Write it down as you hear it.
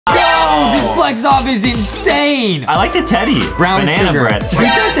flex off is insane. I like the teddy. Brown banana sugar. bread. You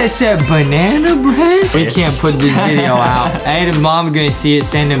thought that said banana bread? We can't put this video out. Hey, the mom gonna see it.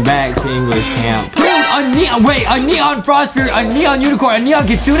 Send him back to English camp. Dude, a neon frost fury, a neon unicorn, a neon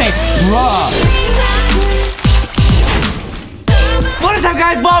kitsune. Bruh. What is up,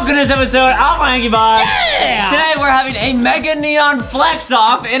 guys? Welcome to this episode of LankyBox. Yeah! Today we're having a mega neon flex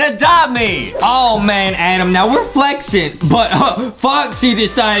off in Adopt Me. Oh man, Adam, now we're flexing, but Foxy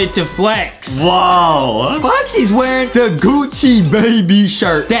decided to flex. Whoa. Foxy's wearing the Gucci baby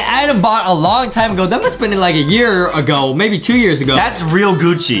shirt that Adam bought a long time ago. That must have been like a year ago, maybe 2 years ago. That's real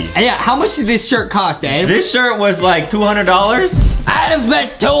Gucci. And yeah, how much did this shirt cost, Adam? This shirt was like $200. Adam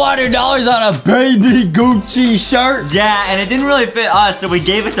spent $200 on a baby Gucci shirt. Yeah, and it didn't really fit us, so we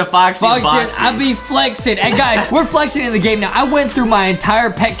gave it to Foxy. Foxy said, I be flexing. And guys, we're flexing in the game now. I went through my entire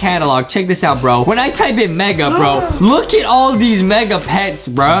pet catalog. Check this out, bro. When I type in mega, bro, look at all these mega pets,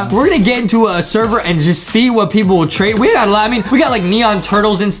 bro. We're gonna get into a server and just see what people will trade. We got a lot. I mean, we got like neon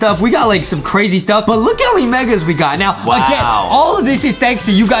turtles and stuff. We got like some crazy stuff. But look how many megas we got. Now, again, all of this is thanks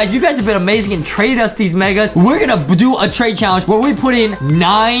to you guys. You guys have been amazing and traded us these megas. We're gonna do a trade challenge where we put in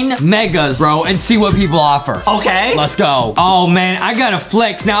 9 megas, bro, and see what people offer. Okay. Let's go. Oh, man, I gotta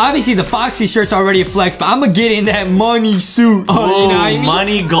flex. Now, obviously, the Foxy shirt's already a flex, but I'm gonna get in that money suit. Oh, you know what I mean?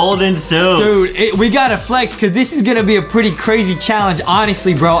 Money golden suit. Dude, we gotta flex, because this is gonna be a pretty crazy challenge,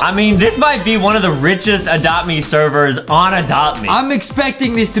 honestly, bro. I mean, this might be one of the richest Adopt Me servers on Adopt Me. I'm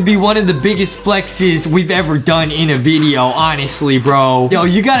expecting this to be one of the biggest flexes we've ever done in a video, honestly, bro. Yo,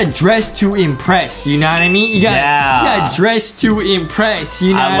 you gotta dress to impress, you know what I mean? You gotta dress to impress,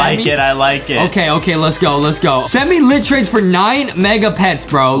 you know what I mean? I like it. Okay, let's go. Send me lit trades for 9 mega pets,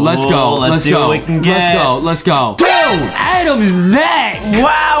 bro. Let's go. Let's see what we can get. Let's go. Dude, Adam's neck.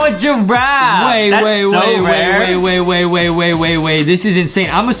 Wow, a giraffe. Wait. This is insane.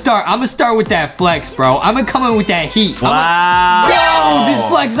 I'm gonna start with that flex, bro. I'm gonna come in with that heat. Wow. Yo, this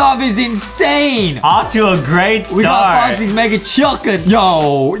flex off is insane. Off to a great start. We got Foxy's mega chucka.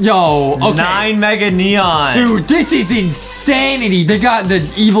 Yo. Okay. 9 mega neon. Dude, this is insanity. They got the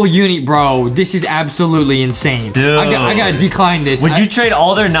evil unit, bro. This is absolutely insane. Dude. I gotta decline this. Would you trade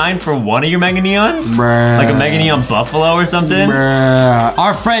all their 9 for one of your mega neons? Bruh. Like a mega neon buffalo or something? Bruh.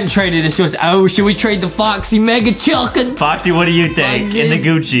 Our friend traded this to us. Oh, should we trade the Foxy mega chucka? Foxy, what do you think? In the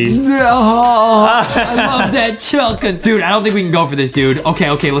Gucci. No, I love that chucka. Dude, I don't think we can go for this, dude.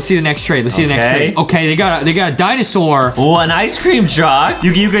 Okay, let's see the next trade. Okay, they got a dinosaur. Oh, an ice cream truck.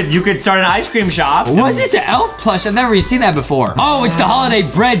 You could start an ice cream shop. What is this, an elf plush? I've never even seen that before. Oh, it's the holiday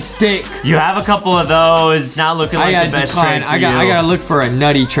breadstick. You have a couple of those. Not looking like the best trade for I gotta look for a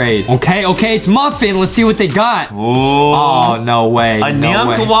nutty trade. Okay, it's Muffin. Let's see what they got. Ooh. Oh, no way. A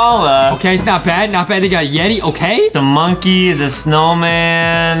neon koala. Okay, it's not bad. They got a Yeti. Okay. Some monkeys, a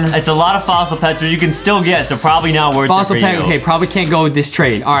snowman. It's a lot of fossil pets, but you can still get, so probably not worth fossil it for pet. you. Okay, probably can't go with this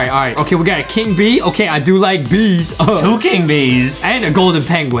trade. All right. Okay, we got a king bee. Okay, I do like bees. 2 king bees. And a golden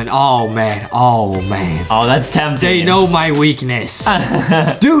penguin. Oh, man. Oh, that's tempting. They know my weakness.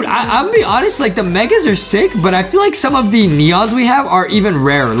 Dude, I'm gonna be honest, like the megas are sick, but I feel like some of the neons we have are even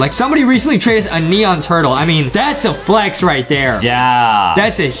rarer. Like somebody recently traded us a neon turtle. I mean, that's a flex right there. Yeah.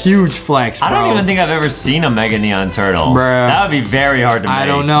 That's a huge flex, bro. I don't even think I've ever seen a mega neon turtle. Bruh. That would be very hard to make. I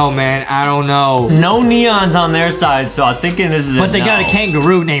don't know, man. I don't know. No neons on their side, so I'm thinking this is But they got a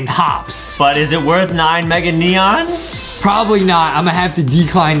kangaroo named Hops. But is it worth 9 mega neons? Probably not. I'm gonna have to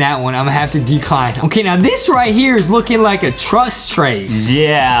decline that one. Okay, now this right here is looking like a trust trade.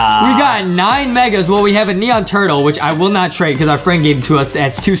 Yeah. We got 9 megas. Well, we have a neon turtle, which I will not trade because our friend gave it to us.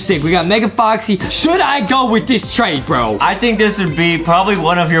 That's too sick. We got Mega Foxy. Should I go with this trade, bro? I think this would be probably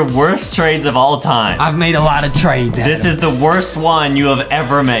one of your worst trades of all time. I've made a lot of trades, Adam. This is the worst one you have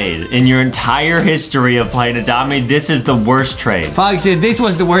ever made. In your entire history of playing Adopt Me, this is the worst trade. Foxy said this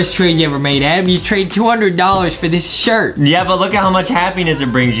was the worst trade you ever made, Adam. You trade $200 for this shirt. Yeah, but look at how much happiness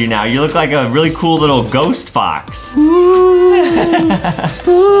it brings you now. You look like a really cool little ghost fox. Ooh,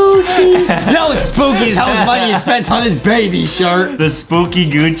 spooky. You know what's spooky is how much money you spent on this baby shirt. The spooky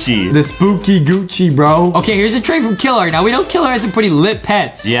Gucci. The spooky Gucci, bro. Okay, here's a trade from Killer. Now, we know Killer has some pretty lit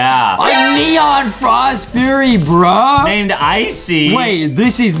pets. Yeah. A neon frost fury, bro. Named Icy. Wait,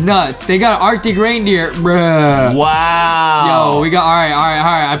 this is nuts. They got Arctic reindeer, bruh. Wow. Yo, we got, all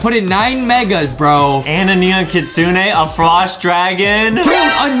right. I put in 9 megas, bro. And a neon kitsune. a frost dragon. Dude,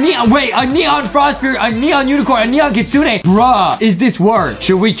 a neon frost spirit, a neon unicorn, a neon kitsune. Bruh, is this worth?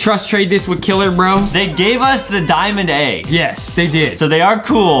 Should we trust trade this with Killer, bro? They gave us the diamond egg. Yes, they did. So they are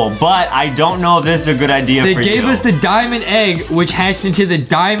cool, but I don't know if this is a good idea for you. They gave us the diamond egg, which hatched into the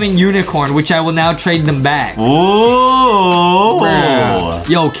diamond unicorn, which I will now trade them back. Ooh. Bruh.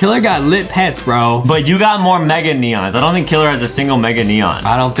 Yo, Killer got lit pets, bro. But you got more mega neons. I don't think Killer has a single mega neon.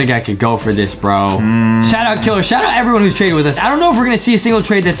 I don't think I could go for this, bro. Shout out Killer. Shout out everyone who's traded with us. I don't know if we're gonna see a single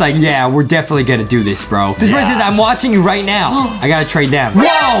trade that's like, yeah, we're definitely gonna do this, bro. This person says, I'm watching you right now. I gotta trade them.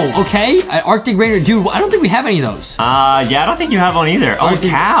 Whoa! Okay. An Arctic Ranger. Dude, I don't think we have any of those. Yeah, I don't think you have one either. Oh,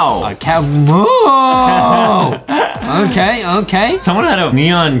 cow. A cow. Whoa! Okay. Someone had a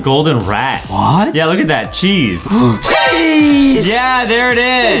neon golden rat. What? Yeah, look at that. Cheese. Cheese! Yeah, there it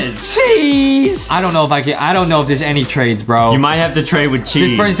is. Cheese! I don't know if there's any trades, bro. You might have to trade with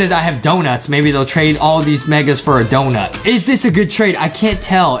cheese. This person says I have donuts. Maybe they'll trade all these megas for a donut. Is this a good trade? I can't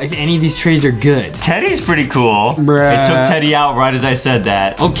tell if any of these trades are good. Teddy's pretty cool. Bruh. It took Teddy out right as I said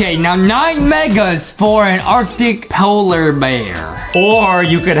that. Okay, now 9 megas for an Arctic polar bear. Or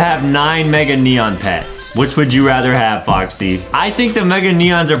you could have 9 mega neon pets. Which would you rather have, Foxy? I think the mega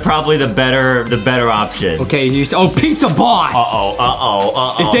neons are probably the better option. Okay, Pizza Boss.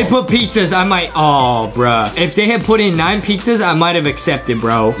 Uh-oh. If they put pizzas, I might, bruh. If they had put in 9 pizzas, I might have accepted,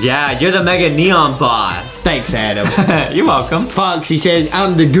 bro. Yeah, you're the mega neon boss. Thanks, Adam. You're welcome. Foxy says,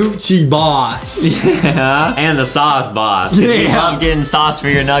 I'm the Gucci boss. Yeah, and the sauce boss. Yeah. You love getting sauce for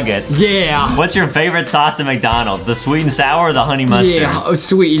your nuggets. Yeah. What's your favorite sauce at McDonald's? The sweet and sour or the honey mustard? Yeah,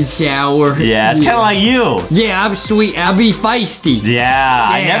 sweet and sour. Yeah, it's kind of like you. Yeah, I'm sweet. I'll be feisty. Yeah,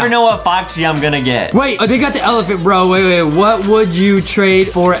 I never know what Foxy I'm gonna get. Wait, they got the elephant, bro. Wait. What would you trade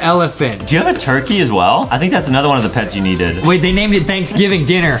for elephant? Do you have a turkey as well? I think that's another one of the pets you needed. Wait, they named it Thanksgiving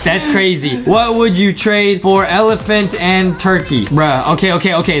dinner. That's crazy. What would you trade for elephant and turkey? Bruh,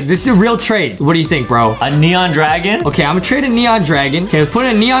 okay. This is a real trade. What do you think, bro? A neon dragon? Okay, I'm gonna trade a neon dragon. Okay, let's put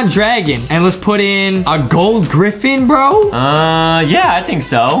in a neon dragon and let's put in a gold griffin, bro. Yeah, I think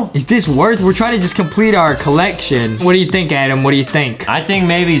so. Is this worth? We're trying to just complete our collection. What do you think, Adam? What do you think? I think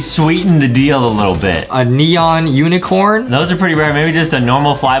maybe sweeten the deal a little bit. A neon unicorn? Those are pretty rare. Maybe just a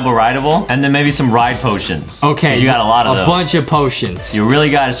normal flyable rideable and then maybe some ride potions. Okay. You got a lot of those. A bunch of potions. You really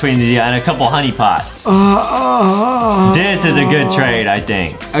got to sweeten the deal and a couple honey pots. This is a good trade, I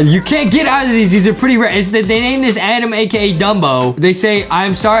think. You can't get out of these. These are pretty rare. They named this Adam, aka Dumbo. They say,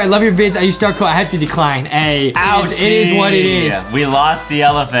 I'm sorry, I love your vids. I use Star Code. I have to decline. Hey, ouch! It is what it is. We lost the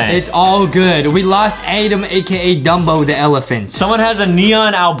elephant. It's all good. We lost Adam, aka Dumbo the elephant. Someone has a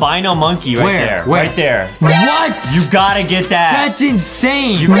neon albino monkey right there. Where? Right there. What? You gotta get that. That's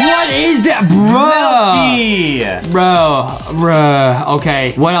insane. What is that, bro? Bro.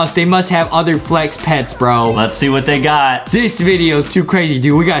 Okay. What else? They must have other flex pets, bro. Let's see what they got. This video is too crazy,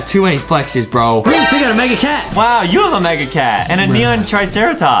 dude. We got too many flexes, bro. They got a mega cat. Wow, you have a mega cat and a neon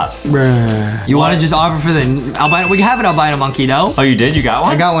triceratops. Bruh. You want to just offer for the albino? We have an albino monkey, though. Oh, you did? You got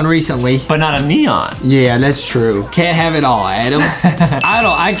one? I got one recently. But not a neon. Yeah, that's true. Can't have it all, Adam.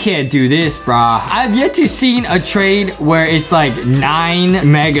 I can't do this, brah. I've yet to seen a trade where it's like 9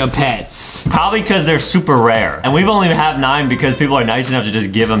 mega pets. Probably because they're super rare. And we've only have 9 because people are nice enough to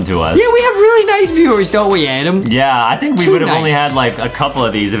just give them to us. Yeah, we have really nice viewers, don't we, Adam? Yeah, I think we would have only had like a couple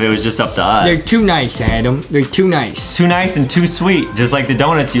of these if it was just up to us. They're too nice, Adam. They're too nice. Too nice and too sweet, just like the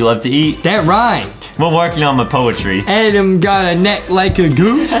donuts you love to eat. That rhymed. We're working on my poetry. Adam got a neck like a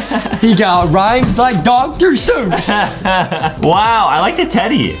goose. He got rhymes like Dr. Seuss. Wow, I like the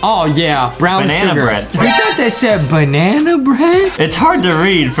teddy. Oh, yeah. Brown banana sugar. bread. You thought that said banana bread? It's hard to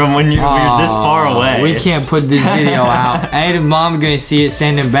read from when you're this far away. We can't put this video out. Adam, mom gonna see it,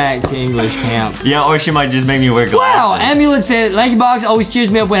 send him back to English camp. Yeah, or she might just make me wear glasses. Wow, Amulet said, LankyBox always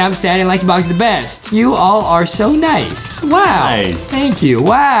cheers me up when I'm sad and LankyBox the best. You all are so nice. Wow. Nice. Thank you.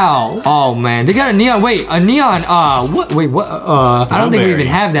 Wow. Oh, man. They got a neon. Wait, a neon. What? Wait, what? I don't think we even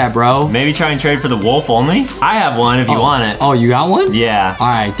have that, bro. Maybe try and trade for the wolf only? I have one if you want it. Oh, you got one? Yeah. All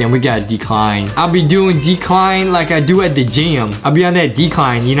right, then we got decline. I'll be doing decline like I do at the gym. I'll be on that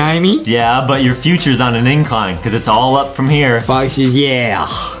decline, you know what I mean? Yeah, but your future's on an incline because it's all up from here. Fox says, yeah.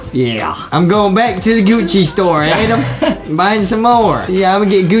 I'm going back to the Gucci store, Adam. Buying some more. Yeah, I'm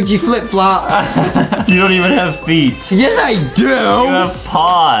gonna get Gucci flip-flops. You don't even have feet. Yes, I do. You have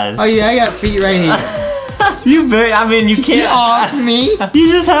paws. Oh, yeah, I got feet right here. I mean, you Get can't. off me.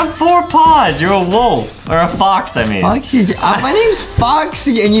 You just have 4 paws. You're a wolf. Or a fox, I mean. Foxy, my name's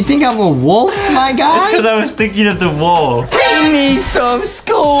Foxy, and you think I'm a wolf, my guy? Because I was thinking of the wolf. I need some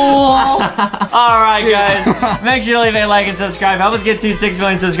school. Alright, guys. Make sure to leave a like and subscribe. Help us get to 6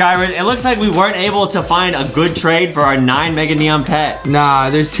 million subscribers. It looks like we weren't able to find a good trade for our 9 Mega Neon pet. Nah,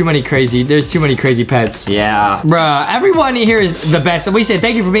 there's too many crazy pets. Yeah. Bruh, everyone here is the best. So we said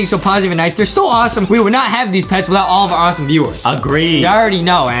thank you for being so positive and nice. They're so awesome. We would not have these pets without all of our awesome viewers. Agreed. You already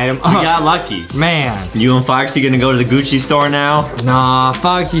know, Adam. We got lucky. Man. You and Foxy gonna go to the Gucci store now? Nah,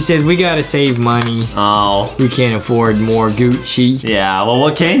 Foxy says we gotta save money. Oh. We can't afford more Gucci. Yeah, well,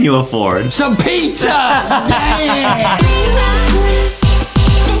 what can you afford? Some pizza! Damn!